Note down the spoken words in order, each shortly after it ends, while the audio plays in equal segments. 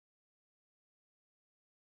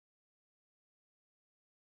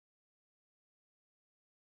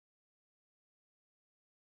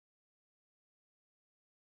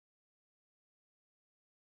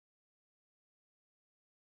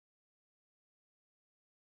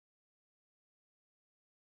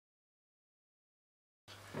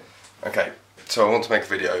Okay, so I want to make a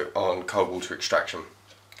video on cold water extraction.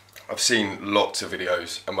 I've seen lots of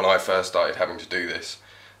videos, and when I first started having to do this,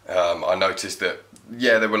 I noticed that,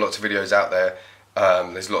 yeah, there were lots of videos out there,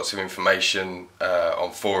 there's lots of information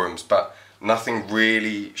on forums, but nothing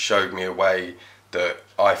really showed me a way that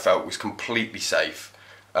I felt was completely safe,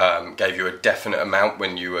 gave you a definite amount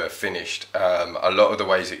when you were finished. A lot of the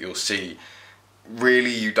ways that you'll see, really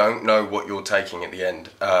you don't know what you're taking at the end.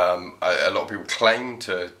 A lot of people claim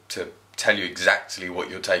to tell you exactly what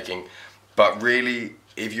you're taking, but really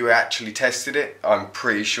if you actually tested it, I'm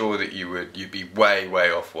pretty sure that you'd be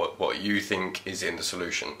way off what you think is in the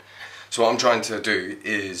solution. So what I'm trying to do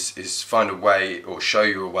is find a way, or show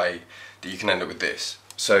you a way, that you can end up with this.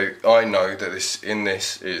 So I know that in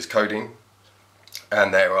this is codeine,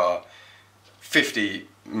 and there are 50,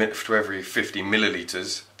 for every 50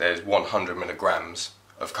 millilitres there's 100 milligrams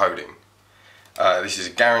of codeine. This is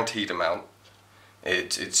a guaranteed amount.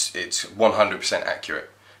 It's 100% accurate,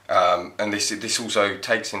 and this also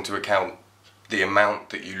takes into account the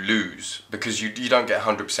amount that you lose, because you don't get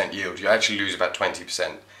 100% yield. You actually lose about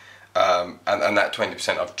 20%, and that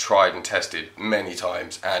 20% I've tried and tested many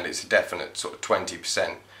times, and it's a definite sort of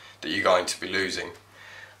 20% that you're going to be losing.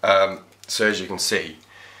 So as you can see,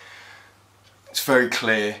 it's very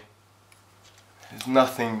clear. There's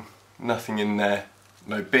nothing in there,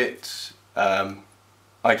 no bits.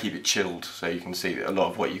 I keep it chilled, so you can see that a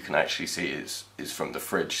lot of what you can actually see is from the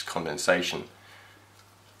fridge condensation.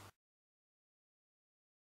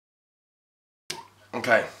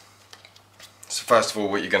 Okay, so first of all,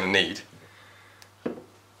 what you're going to need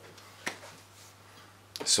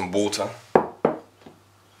is some water.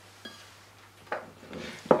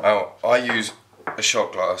 Now, I use a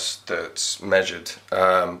shot glass that's measured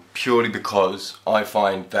purely because I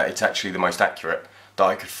find that it's actually the most accurate that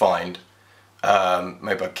I could find.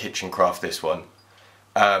 Maybe I'll kitchen craft this one.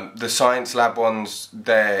 The science lab ones,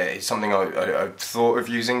 there is something I thought of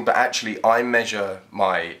using, but actually I measure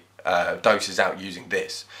my doses out using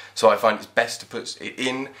this. So I find it's best to put it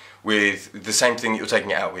in with the same thing that you're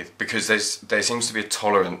taking it out with, because there seems to be a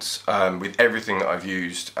tolerance with everything that I've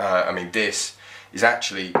used. I mean, this is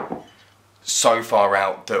actually so far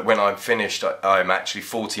out that when I'm finished, I'm actually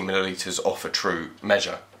 40 millilitres off a true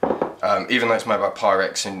measure. Even though it's made by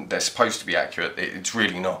Pyrex and they're supposed to be accurate, it's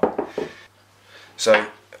really not. So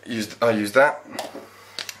I use that.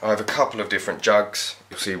 I have a couple of different jugs,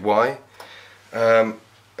 you'll see why. A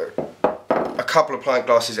couple of pint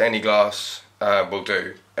glasses, any glass will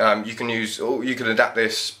do. You can adapt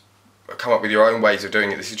this, come up with your own ways of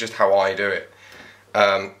doing it. This is just how I do it.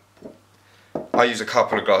 I use a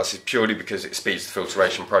couple of glasses purely because it speeds the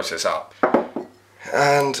filtration process up.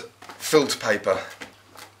 And filter paper.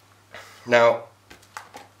 Now,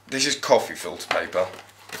 this is coffee filter paper.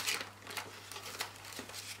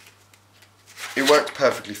 It works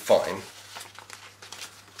perfectly fine,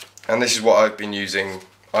 and this is what I've been using.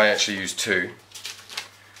 I actually use two.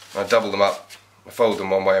 I double them up, I fold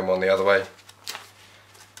them one way and one the other way,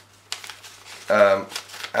 and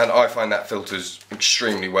I find that filters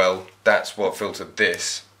extremely well. That's what filtered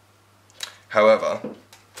this. However,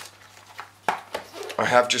 I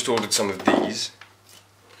have just ordered some of these.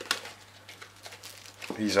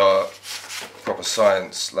 These are proper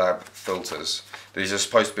science lab filters. These are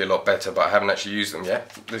supposed to be a lot better, but I haven't actually used them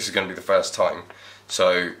yet. This is going to be the first time,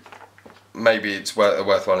 so maybe it's a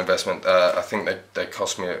worthwhile investment. I think they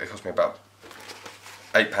cost me about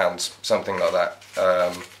 £8, something like that.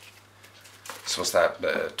 So what's that?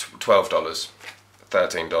 $12,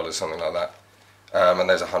 $13, something like that. And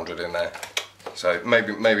there's 100 in there. So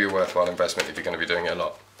maybe a worthwhile investment if you're going to be doing it a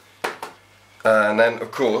lot. And then,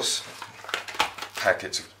 of course,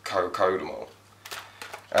 packets of co-codamol.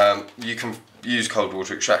 You can use cold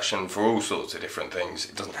water extraction for all sorts of different things.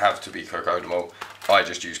 It doesn't have to be co-codamol. I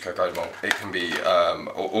just use co-codamol. It can be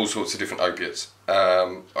all sorts of different opiates,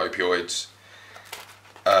 opioids,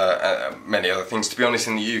 many other things. To be honest,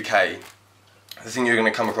 in the UK, the thing you're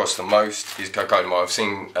going to come across the most is co-codamol. I've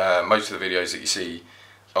seen most of the videos that you see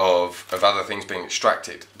of other things being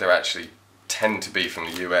extracted. They actually tend to be from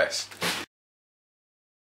the US.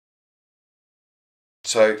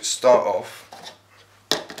 So start off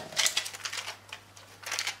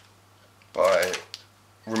by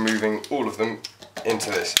removing all of them into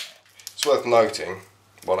this. It's worth noting,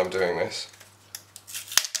 while I'm doing this,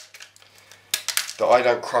 that I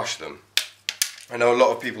don't crush them. I know a lot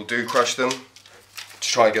of people do crush them to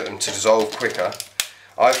try and get them to dissolve quicker.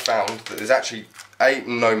 I've found that there's actually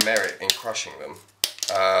no merit in crushing them.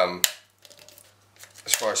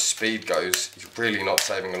 As far as speed goes, you're really not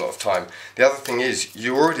saving a lot of time. The other thing is,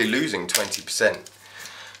 you're already losing 20%.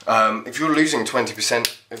 If you're losing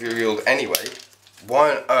 20% of your yield anyway,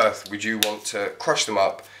 why on earth would you want to crush them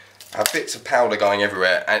up, have bits of powder going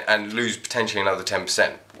everywhere, and lose potentially another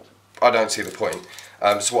 10%? I don't see the point.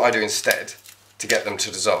 So what I do instead, to get them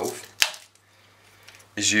to dissolve,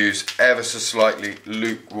 is use ever so slightly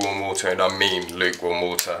lukewarm water, and I mean lukewarm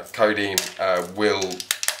water. Codeine will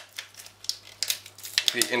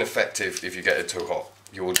be ineffective if you get it too hot.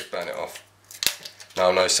 You will just burn it off. Now,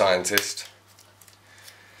 I'm no scientist,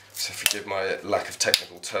 so forgive my lack of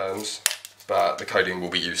technical terms, but the codeine will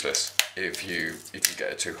be useless if you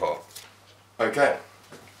get it too hot. Okay,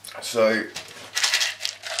 so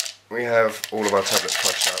we have all of our tablets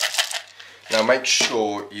crushed up. Now make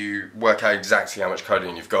sure you work out exactly how much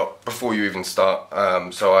codeine you've got before you even start.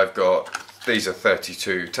 So I've got, these are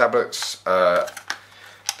 32 tablets. They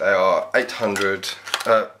are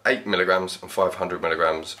 8 milligrams and 500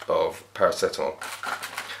 milligrams of paracetamol.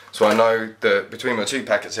 So I know that between my 2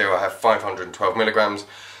 packets here I have 512 milligrams.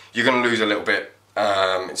 You're going to lose a little bit.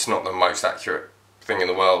 It's not the most accurate thing in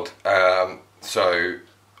the world. So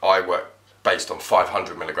I work based on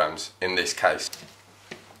 500 milligrams in this case.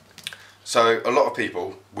 So a lot of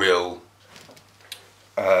people will,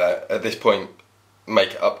 at this point,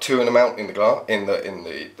 make it up to an amount in the glass, in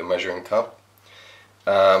the measuring cup,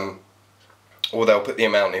 or they'll put the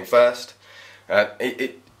amount in first.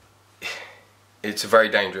 It's a very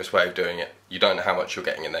dangerous way of doing it. You don't know how much you're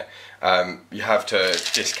getting in there. You have to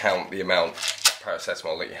discount the amount of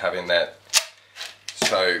paracetamol that you have in there.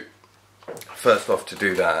 So first off, to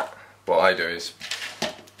do that, what I do is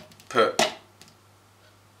put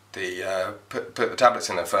the tablets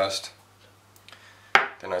in there first.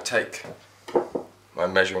 Then I take my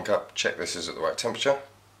measuring cup, check this is at the right temperature.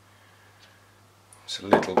 It's a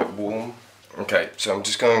little bit warm. Okay, so I'm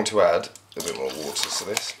just going to add a bit more water to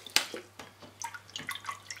this.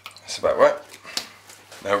 That's about right.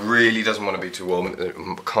 Now it really doesn't want to be too warm.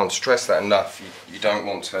 I can't stress that enough. You don't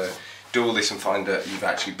want to do all this and find that you've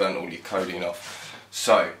actually burnt all your codeine off.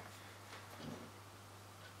 So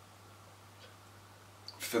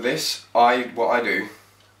for this, what I do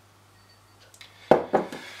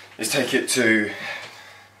is take it to,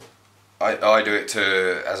 I do it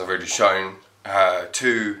to, as I've already shown,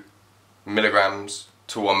 2 milligrams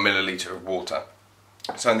to 1 milliliter of water.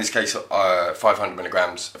 So in this case, 500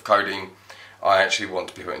 milligrams of codeine, I actually want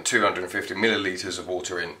to be putting 250 milliliters of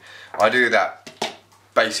water in. I do that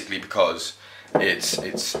basically because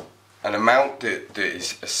it's an amount that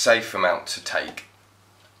is a safe amount to take.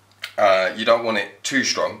 You don't want it too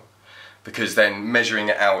strong, because then measuring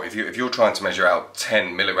it out, if you're trying to measure out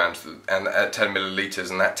 10 milligrams and 10 milliliters,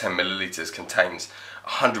 and that 10 milliliters contains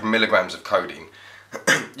 100 milligrams of codeine,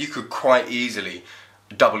 you could quite easily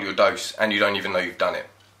double your dose and you don't even know you've done it.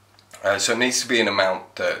 So it needs to be an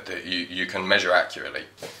amount that you can measure accurately.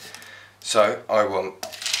 So I want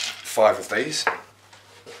 5 of these.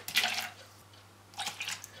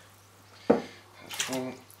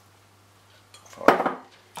 4, 5.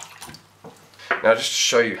 Now just to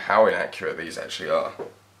show you how inaccurate these actually are.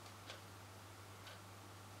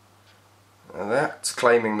 And that's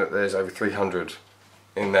claiming that there's over 300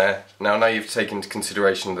 in there. Now I know you've taken into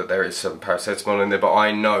consideration that there is some paracetamol in there, but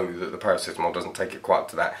I know that the paracetamol doesn't take it quite up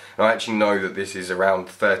to that. And I actually know that this is around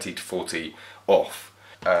 30 to 40 off.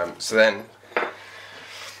 So then,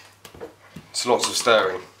 it's lots of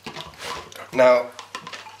stirring. Now,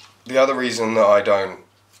 the other reason that I don't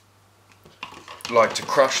like to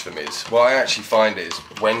crush them is, what I actually find is,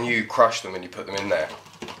 when you crush them and you put them in there,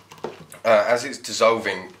 as it's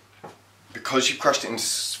dissolving, because you've crushed it in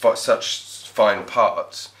such fine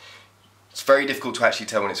parts, it's very difficult to actually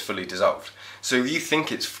tell when it's fully dissolved. So if you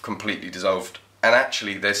think it's completely dissolved, and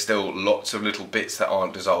actually there's still lots of little bits that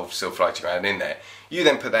aren't dissolved still floating around in there, you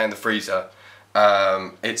then put that in the freezer,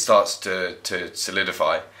 it starts to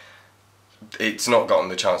solidify. It's not gotten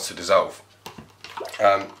the chance to dissolve.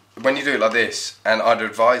 When you do it like this, and I'd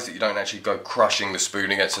advise that you don't actually go crushing the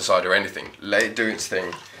spoon against the side or anything, let it do its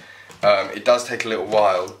thing. It does take a little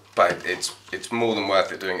while, but it's more than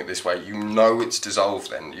worth it doing it this way. You know it's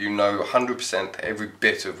dissolved then. You know 100% that every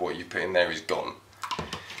bit of what you put in there is gone.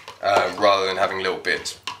 Rather than having little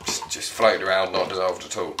bits just floating around, not dissolved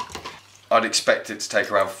at all. I'd expect it to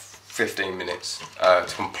take around 15 minutes to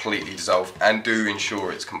completely dissolve, and do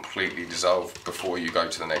ensure it's completely dissolved before you go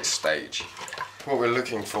to the next stage. What we're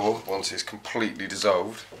looking for, once it's completely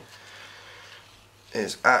dissolved,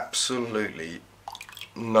 is absolutely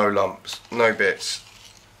no lumps, no bits.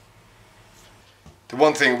 The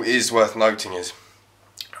one thing is worth noting is,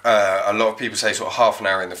 a lot of people say sort of half an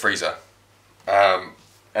hour in the freezer.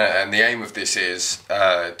 And the aim of this is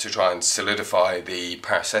to try and solidify the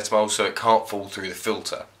paracetamol so it can't fall through the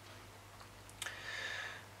filter.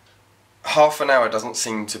 Half an hour doesn't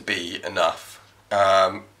seem to be enough,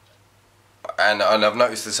 and I've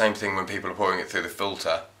noticed the same thing when people are pouring it through the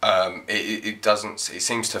filter. It doesn't. It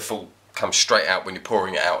seems to come straight out when you're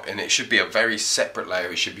pouring it out, and it should be a very separate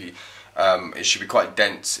layer. It should be quite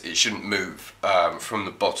dense. It shouldn't move from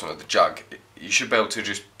the bottom of the jug. You should be able to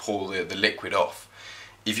just pour the liquid off.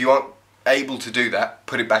 If you aren't able to do that,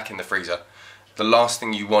 put it back in the freezer. The last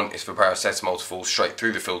thing you want is for paracetamol to fall straight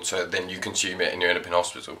through the filter, then you consume it and you end up in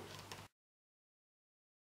hospital.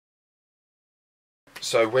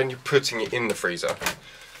 So when you're putting it in the freezer,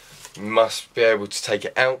 you must be able to take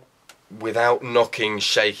it out without knocking,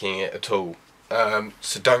 shaking it at all.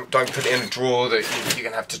 So don't put it in a drawer that you're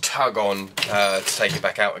going to have to tug on to take it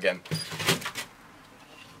back out again.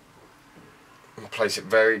 And place it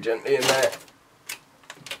very gently in there.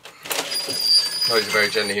 Close it very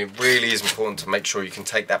gently. It really is important to make sure you can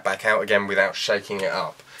take that back out again without shaking it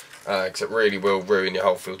up, because it really will ruin your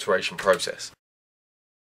whole filtration process.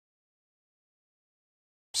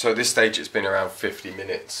 So at this stage it's been around 50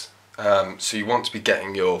 minutes, so you want to be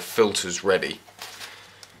getting your filters ready.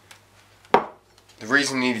 The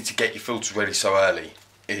reason you needed to get your filters ready so early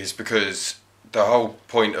is because the whole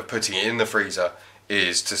point of putting it in the freezer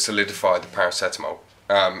is to solidify the paracetamol.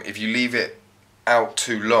 If you leave it out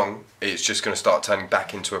too long, it's just going to start turning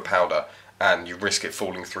back into a powder and you risk it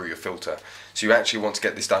falling through your filter. So you actually want to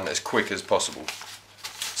get this done as quick as possible.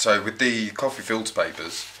 So with the coffee filter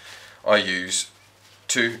papers, I use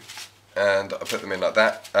 2 and I put them in like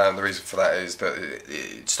that, and the reason for that is that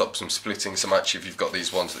it stops them splitting so much if you've got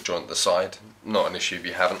these ones that join at the side. Not an issue if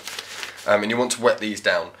you haven't. And you want to wet these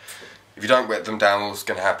down. If you don't wet them down, what's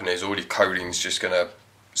going to happen is all your coating's just going to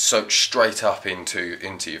soak straight up into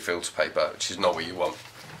your filter paper, which is not what you want.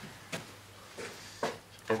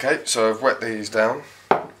 Okay, so I've wet these down.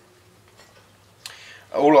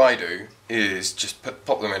 All I do is just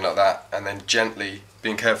pop them in like that, and then gently,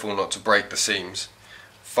 being careful not to break the seams,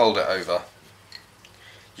 fold it over.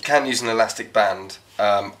 You can use an elastic band.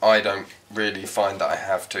 I don't really find that I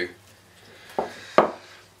have to.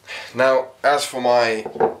 Now, as for my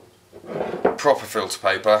proper filter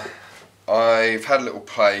paper, I've had a little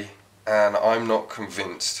play and I'm not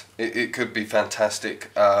convinced. It could be fantastic,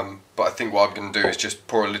 but I think what I'm going to do is just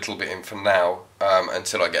pour a little bit in for now,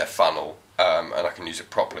 until I get a funnel and I can use it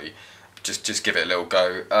properly. Just give it a little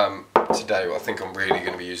go. Today what I think I'm really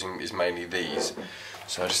going to be using is mainly these.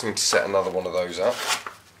 So I just need to set another one of those up.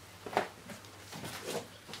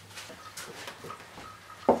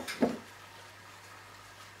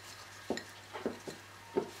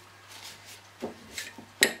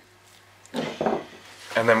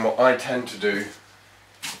 And then what I tend to do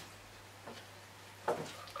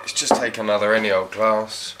is just take any old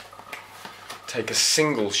glass, take a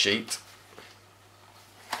single sheet,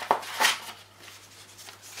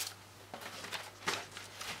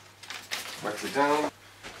 wet it down.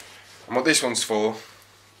 And what this one's for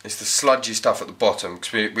is the sludgy stuff at the bottom,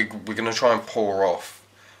 because we're going to try and pour off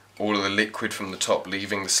all of the liquid from the top,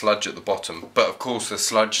 leaving the sludge at the bottom. But of course the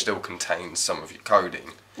sludge still contains some of your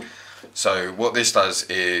coating. So what this does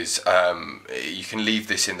is you can leave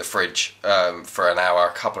this in the fridge for an hour,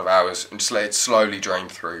 a couple of hours, and just let it slowly drain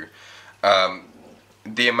through.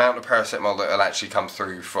 The amount of paracetamol that will actually come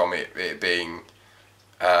through from it being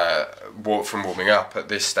from warming up at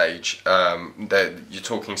this stage, you're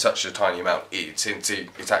talking such a tiny amount,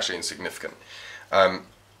 it's actually insignificant. And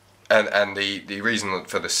the reason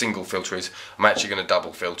for the single filter is I'm actually going to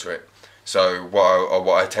double filter it. So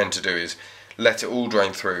what I tend to do is let it all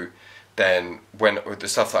drain through. Then with the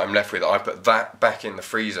stuff that I'm left with, I put that back in the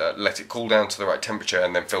freezer, let it cool down to the right temperature,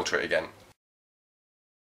 and then filter it again.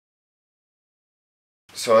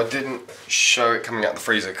 So I didn't show it coming out of the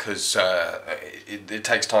freezer because it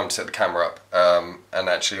takes time to set the camera up, and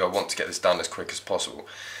actually I want to get this done as quick as possible.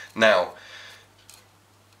 Now,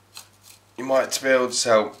 you might be able to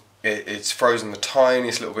tell it's frozen the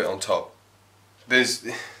tiniest little bit on top.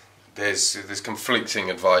 There's conflicting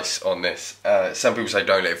advice on this. Some people say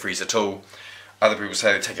don't let it freeze at all. Other people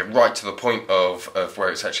say they take it right to the point of where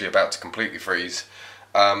it's actually about to completely freeze.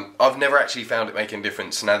 I've never actually found it making a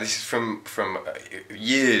difference. Now this is from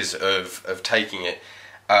years of taking it,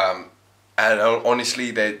 and honestly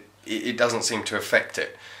it doesn't seem to affect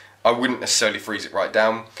it. I wouldn't necessarily freeze it right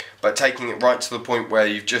down, but taking it right to the point where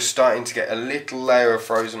you're just starting to get a little layer of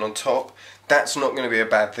frozen on top, that's not going to be a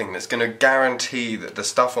bad thing. That's going to guarantee that the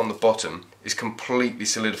stuff on the bottom is completely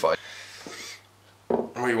solidified.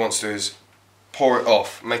 What you want to do is pour it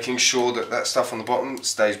off, making sure that that stuff on the bottom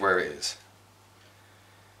stays where it is.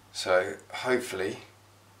 So hopefully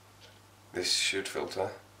this should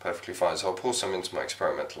filter perfectly fine. So I'll pour some into my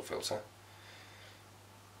experimental filter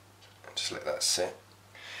and just let that sit.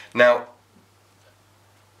 Now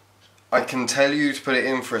I can tell you to put it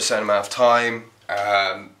in for a certain amount of time.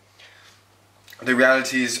 The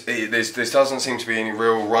reality is this doesn't seem to be any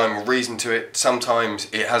real rhyme or reason to it. Sometimes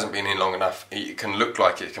it hasn't been in long enough. It can look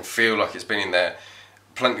like it can feel like it's been in there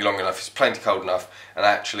plenty long enough, it's plenty cold enough, and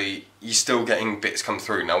actually you're still getting bits come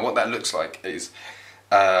through. Now what that looks like is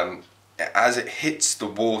as it hits the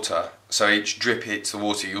water, so each drip hits the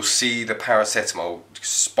water, you'll see the paracetamol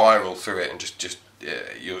spiral through it, and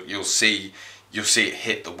you'll see it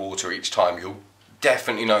hit the water each time. You'll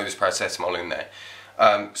definitely know there's paracetamol in there.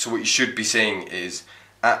 So what you should be seeing is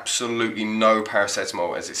absolutely no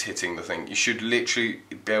paracetamol as it's hitting the thing. You should literally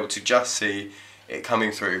be able to just see it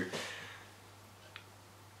coming through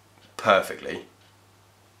perfectly.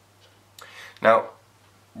 Now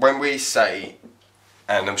when we say,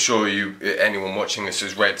 and I'm sure anyone watching this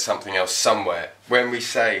has read something else somewhere, when we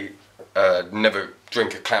say never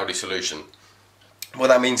drink a cloudy solution, what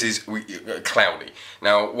that means is cloudy.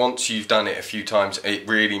 Now once you've done it a few times, it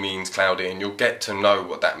really means cloudy, and you'll get to know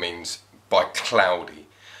what that means by cloudy.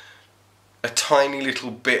 A tiny little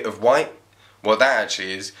bit of white, what that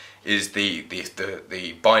actually is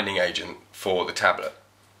the binding agent for the tablet.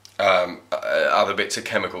 Other bits of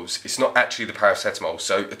chemicals. It's not actually the paracetamol,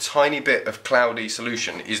 so a tiny bit of cloudy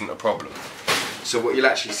solution isn't a problem. So what you'll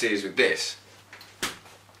actually see is with this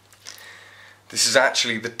is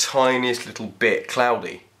actually the tiniest little bit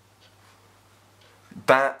cloudy.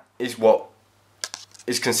 That is what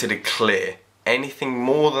is considered clear. Anything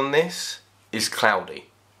more than this is cloudy.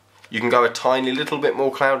 You can go a tiny little bit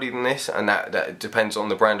more cloudy than this, and that depends on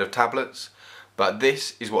the brand of tablets, but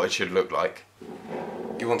this is what it should look like.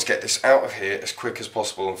 You want to get this out of here as quick as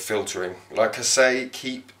possible and filtering. Like I say,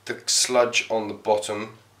 keep the sludge on the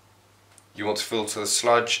bottom. You want to filter the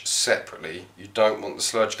sludge separately. You don't want the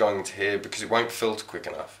sludge going into here because it won't filter quick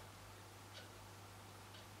enough.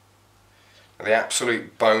 Now, the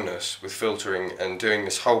absolute bonus with filtering and doing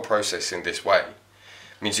this whole process in this way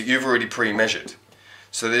means that you've already pre-measured.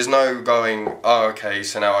 So there's no going, oh okay,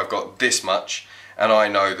 so now I've got this much and I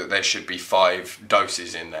know that there should be 5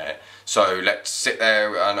 doses in there. So let's sit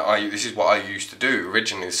there, and this is what I used to do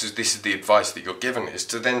originally. This is the advice that you're given, is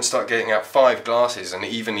to then start getting out 5 glasses and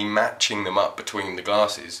evenly matching them up between the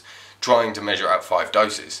glasses, trying to measure out 5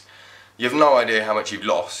 doses. You have no idea how much you've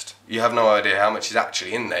lost. You have no idea how much is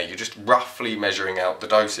actually in there. You're just roughly measuring out the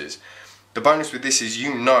doses. The bonus with this is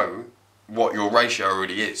you know what your ratio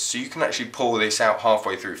already is, so you can actually pour this out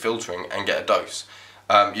halfway through filtering and get a dose.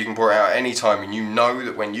 You can pour it out any time, and you know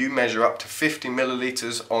that when you measure up to 50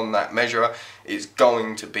 milliliters on that measurer, it's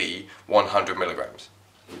going to be 100 milligrams.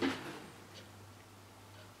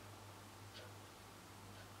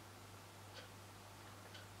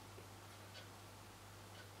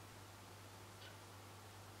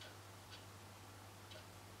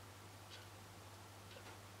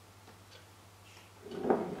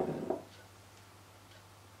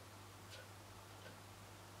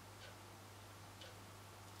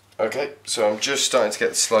 Okay, so I'm just starting to get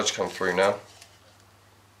the sludge come through now.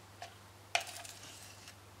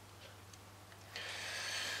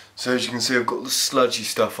 So as you can see, I've got the sludgy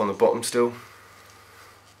stuff on the bottom still.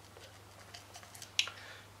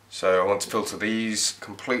 So I want to filter these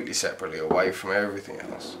completely separately away from everything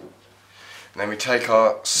else. And then we take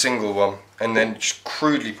our single one and then just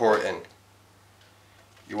crudely pour it in.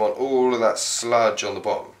 You want all of that sludge on the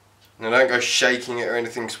bottom. Now don't go shaking it or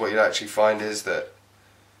anything, because what you'll actually find is that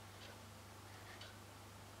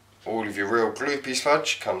all of your real gloopy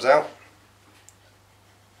sludge comes out.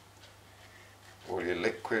 All your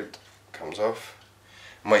liquid comes off.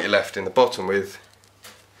 And what you're left in the bottom with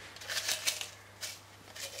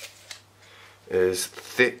is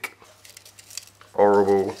thick,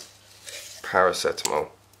 horrible paracetamol.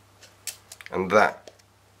 And that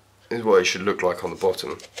is what it should look like on the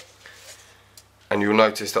bottom. And you'll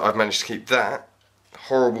notice that I've managed to keep that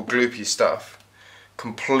horrible gloopy stuff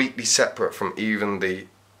completely separate from even the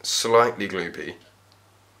slightly gloopy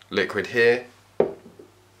liquid here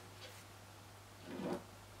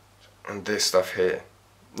and this stuff here.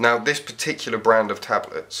 Now this particular brand of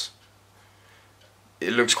tablets,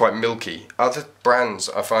 it looks quite milky. Other brands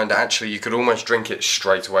I find actually you could almost drink it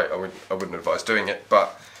straight away. I wouldn't advise doing it,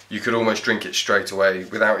 but you could almost drink it straight away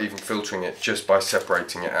without even filtering it, just by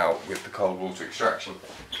separating it out with the cold water extraction.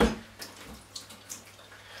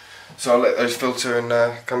 So I'll let those filter and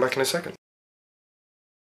come back in a second.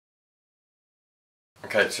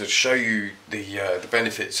 Okay, so to show you the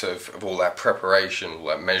benefits of all that preparation, all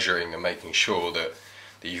that measuring and making sure that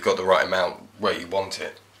that you've got the right amount where you want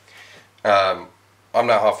it. I'm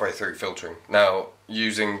now halfway through filtering. Now,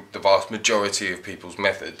 using the vast majority of people's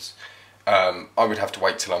methods, I would have to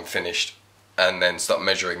wait till I'm finished and then start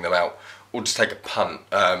measuring them out, or just take a punt,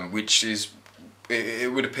 which is,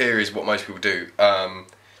 it would appear is what most people do.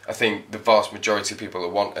 I think the vast majority of people that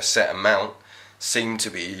want a set amount seem to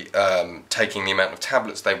be taking the amount of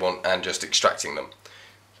tablets they want and just extracting them.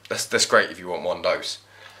 That's great if you want one dose.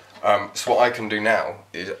 So what I can do now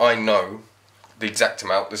is I know the exact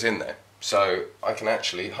amount that's in there. So I can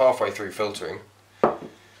actually, halfway through filtering,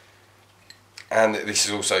 and this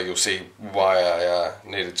is also, you'll see why I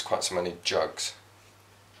needed quite so many jugs.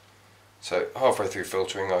 So halfway through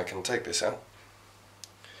filtering I can take this out.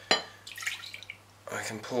 I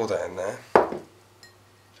can pour that in there.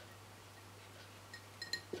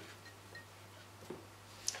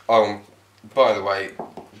 Oh, by the way,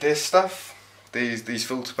 this stuff, these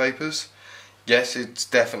filter papers, yes, it's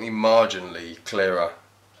definitely marginally clearer,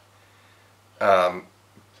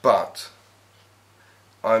 but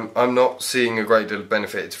I'm not seeing a great deal of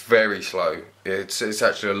benefit. It's very slow. It's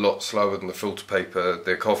actually a lot slower than the filter paper,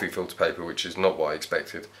 the coffee filter paper, which is not what I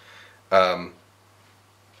expected. And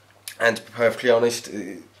to be perfectly honest,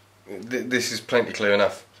 this is plenty clear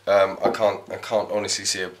enough. I can't honestly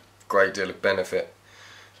see a great deal of benefit.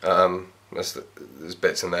 There's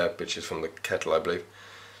bits in there, which is from the kettle, I believe.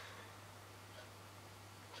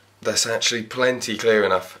 That's actually plenty clear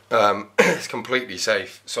enough. It's completely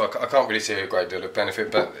safe, so I can't really see a great deal of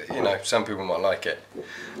benefit, but you know, some people might like it.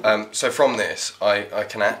 So from this, I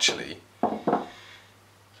can actually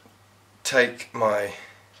take my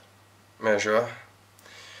measure,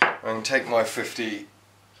 I can take my 50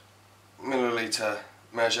 milliliter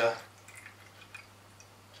measure,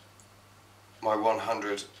 my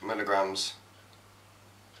 100 milligrams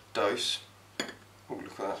dose. Oh,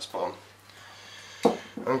 look at that spot on.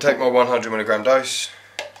 I'm going to take my 100 milligram dose,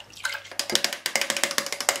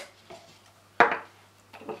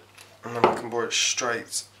 and then I can pour it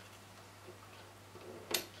straight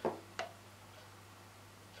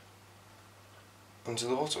into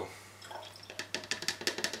the bottle.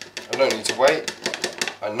 I don't need to wait.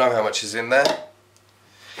 I know how much is in there,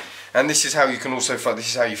 and this is how you can also find. This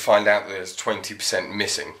is how you find out that there's 20%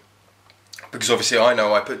 missing, because obviously I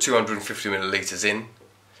know I put 250 milliliters in,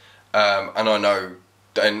 and I know.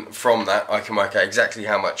 Then from that I can work out exactly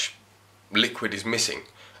how much liquid is missing.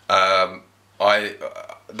 That's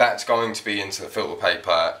going to be into the filter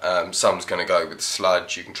paper. Some's going to go with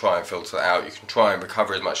sludge. You can try and filter that out. You can try and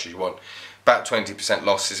recover as much as you want. About 20%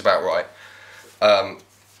 loss is about right. And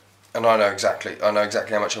I know exactly how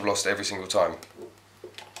much I've lost every single time.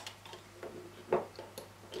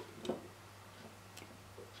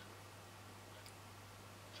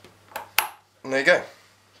 And there you go.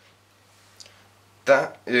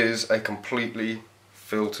 That is a completely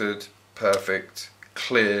filtered, perfect,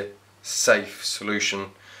 clear, safe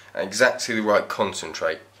solution at exactly the right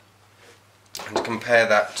concentrate. And to compare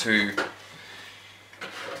that to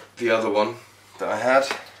the other one that I had,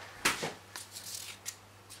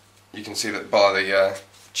 you can see that by the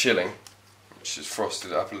chilling, which is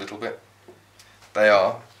frosted up a little bit, they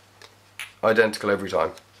are identical every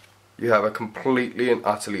time. You have a completely and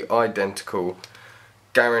utterly identical,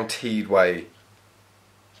 guaranteed way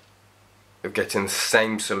of getting the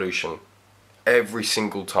same solution every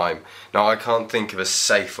single time. Now, I can't think of a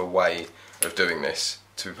safer way of doing this,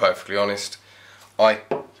 to be perfectly honest. I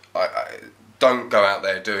don't go out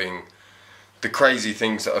there doing the crazy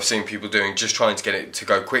things that I've seen people doing, just trying to get it to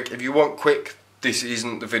go quick. If you want quick, this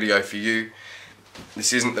isn't the video for you.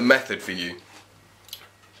 This isn't the method for you.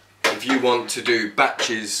 If you want to do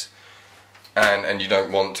batches and you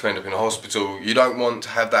don't want to end up in a hospital, you don't want to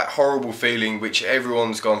have that horrible feeling which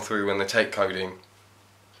everyone's gone through when they take codeine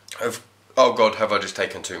of, oh God, have I just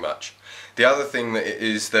taken too much. The other thing that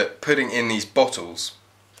is that putting in these bottles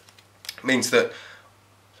means that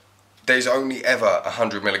there's only ever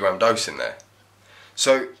 100 milligram dose in there.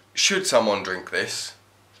 So should someone drink this,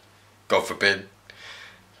 God forbid,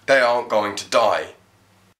 they aren't going to die.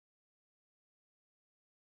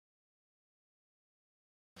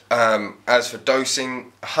 As for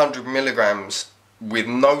dosing, 100 milligrams with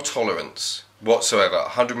no tolerance whatsoever.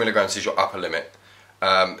 100 milligrams is your upper limit.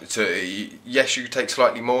 Yes, you could take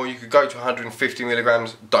slightly more. You could go to 150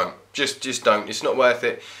 milligrams. Don't. Just don't. It's not worth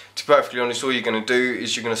it. To be perfectly honest, all you're going to do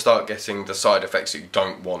is you're going to start getting the side effects that you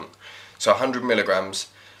don't want. So 100 milligrams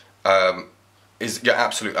is your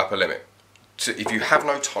absolute upper limit. So if you have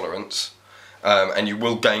no tolerance, and you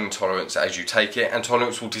will gain tolerance as you take it, and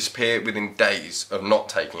tolerance will disappear within days of not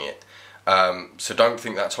taking it. So don't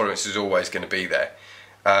think that tolerance is always going to be there.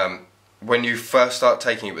 when you first start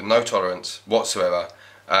taking it with no tolerance whatsoever,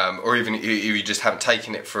 or even if you just haven't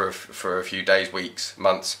taken it for a few days, weeks,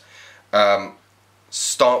 months,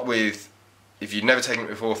 start with, if you've never taken it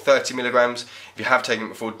before, 30 milligrams. If you have taken it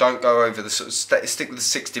before, don't go over the sort of stick with the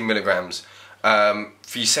 60 milligrams. For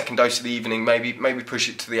your second dose of the evening, maybe push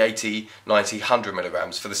it to the 80, 90, 100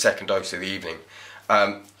 milligrams for the second dose of the evening.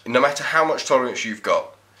 No matter how much tolerance you've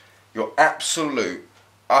got, your absolute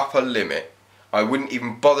upper limit, I wouldn't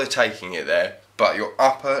even bother taking it there, but your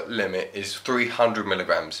upper limit is 300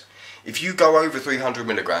 milligrams. If you go over 300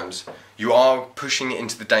 milligrams, you are pushing it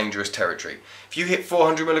into the dangerous territory. If you hit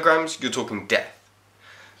 400 milligrams, you're talking death.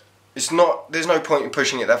 There's no point in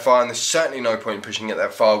pushing it that far, and there's certainly no point in pushing it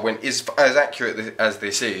that far when, as accurate as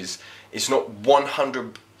this is, it's not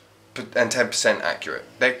 110% accurate.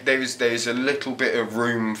 There's a little bit of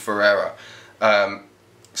room for error.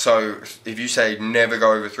 So if you say never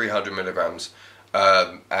go over 300 milligrams,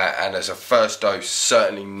 and as a first dose,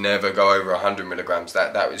 certainly never go over 100 milligrams.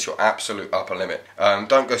 That is your absolute upper limit.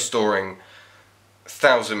 Don't go storing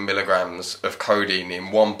 1,000 milligrams of codeine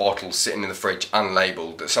in one bottle sitting in the fridge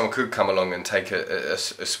unlabeled that someone could come along and take a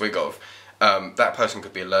swig of. That person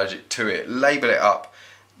could be allergic to it. Label it up.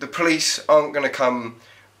 The police aren't going to come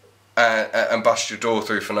and bust your door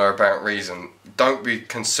through for no apparent reason. Don't be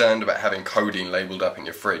concerned about having codeine labelled up in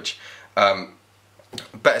your fridge.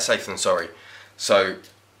 Better safe than sorry. So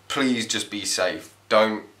please just be safe.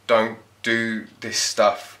 Don't do this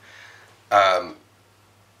stuff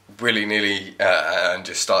willy-nilly and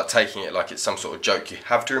just start taking it like it's some sort of joke. You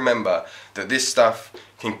have to remember that this stuff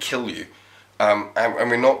can kill you. And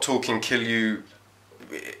we're not talking kill you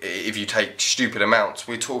if you take stupid amounts.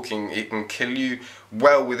 We're talking it can kill you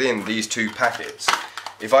well within these 2 packets.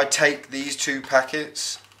 If I take these 2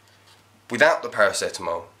 packets without the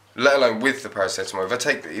paracetamol, let alone with the paracetamol,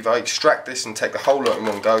 if I extract this and take the whole lot in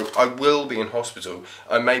one go, I will be in hospital.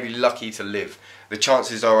 I may be lucky to live. The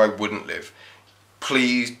chances are I wouldn't live.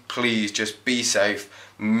 Please just be safe.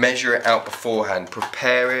 Measure it out beforehand.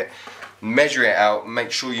 Prepare it. Measure it out.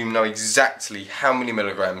 Make sure you know exactly how many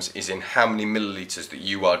milligrams is in how many millilitres that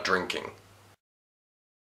you are drinking.